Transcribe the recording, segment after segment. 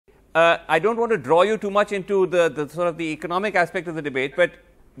I don't want to draw you too much into the sort of the economic aspect of the debate, but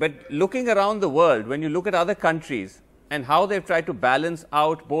looking around the world, when you look at other countries and how they've tried to balance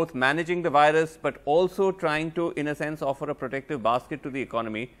out both managing the virus, but also trying to, in a sense, offer a protective basket to the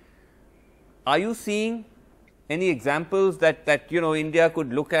economy, are you seeing any examples that India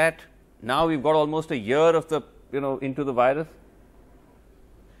could look at? Now we've got almost a year of the into the virus.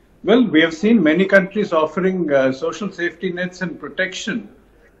 Well, we have seen many countries offering social safety nets and protection,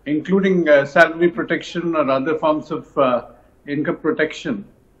 including salary protection or other forms of income protection,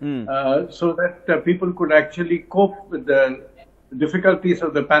 so that people could actually cope with the difficulties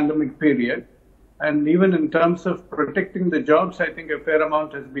of the pandemic period. And even in terms of protecting the jobs, I think a fair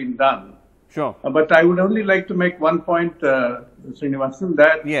amount has been done. Sure. But I would only like to make one point, Srinivasan,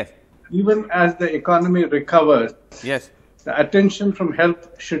 that yes, even as the economy recovers, yes, the attention from health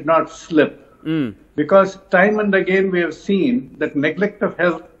should not slip. Because time and again we have seen that neglect of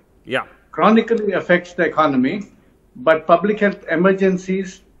health chronically affects the economy, but public health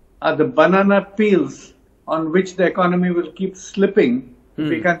emergencies are the banana peels on which the economy will keep slipping if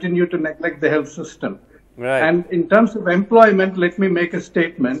we continue to neglect the health system. Right. And in terms of employment, let me make a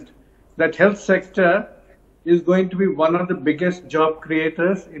statement that health sector is going to be one of the biggest job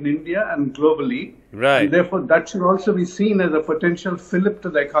creators in India and globally. Right. And therefore, that should also be seen as a potential fillip to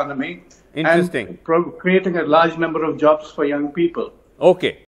the economy. Interesting. And creating a large number of jobs for young people. Okay.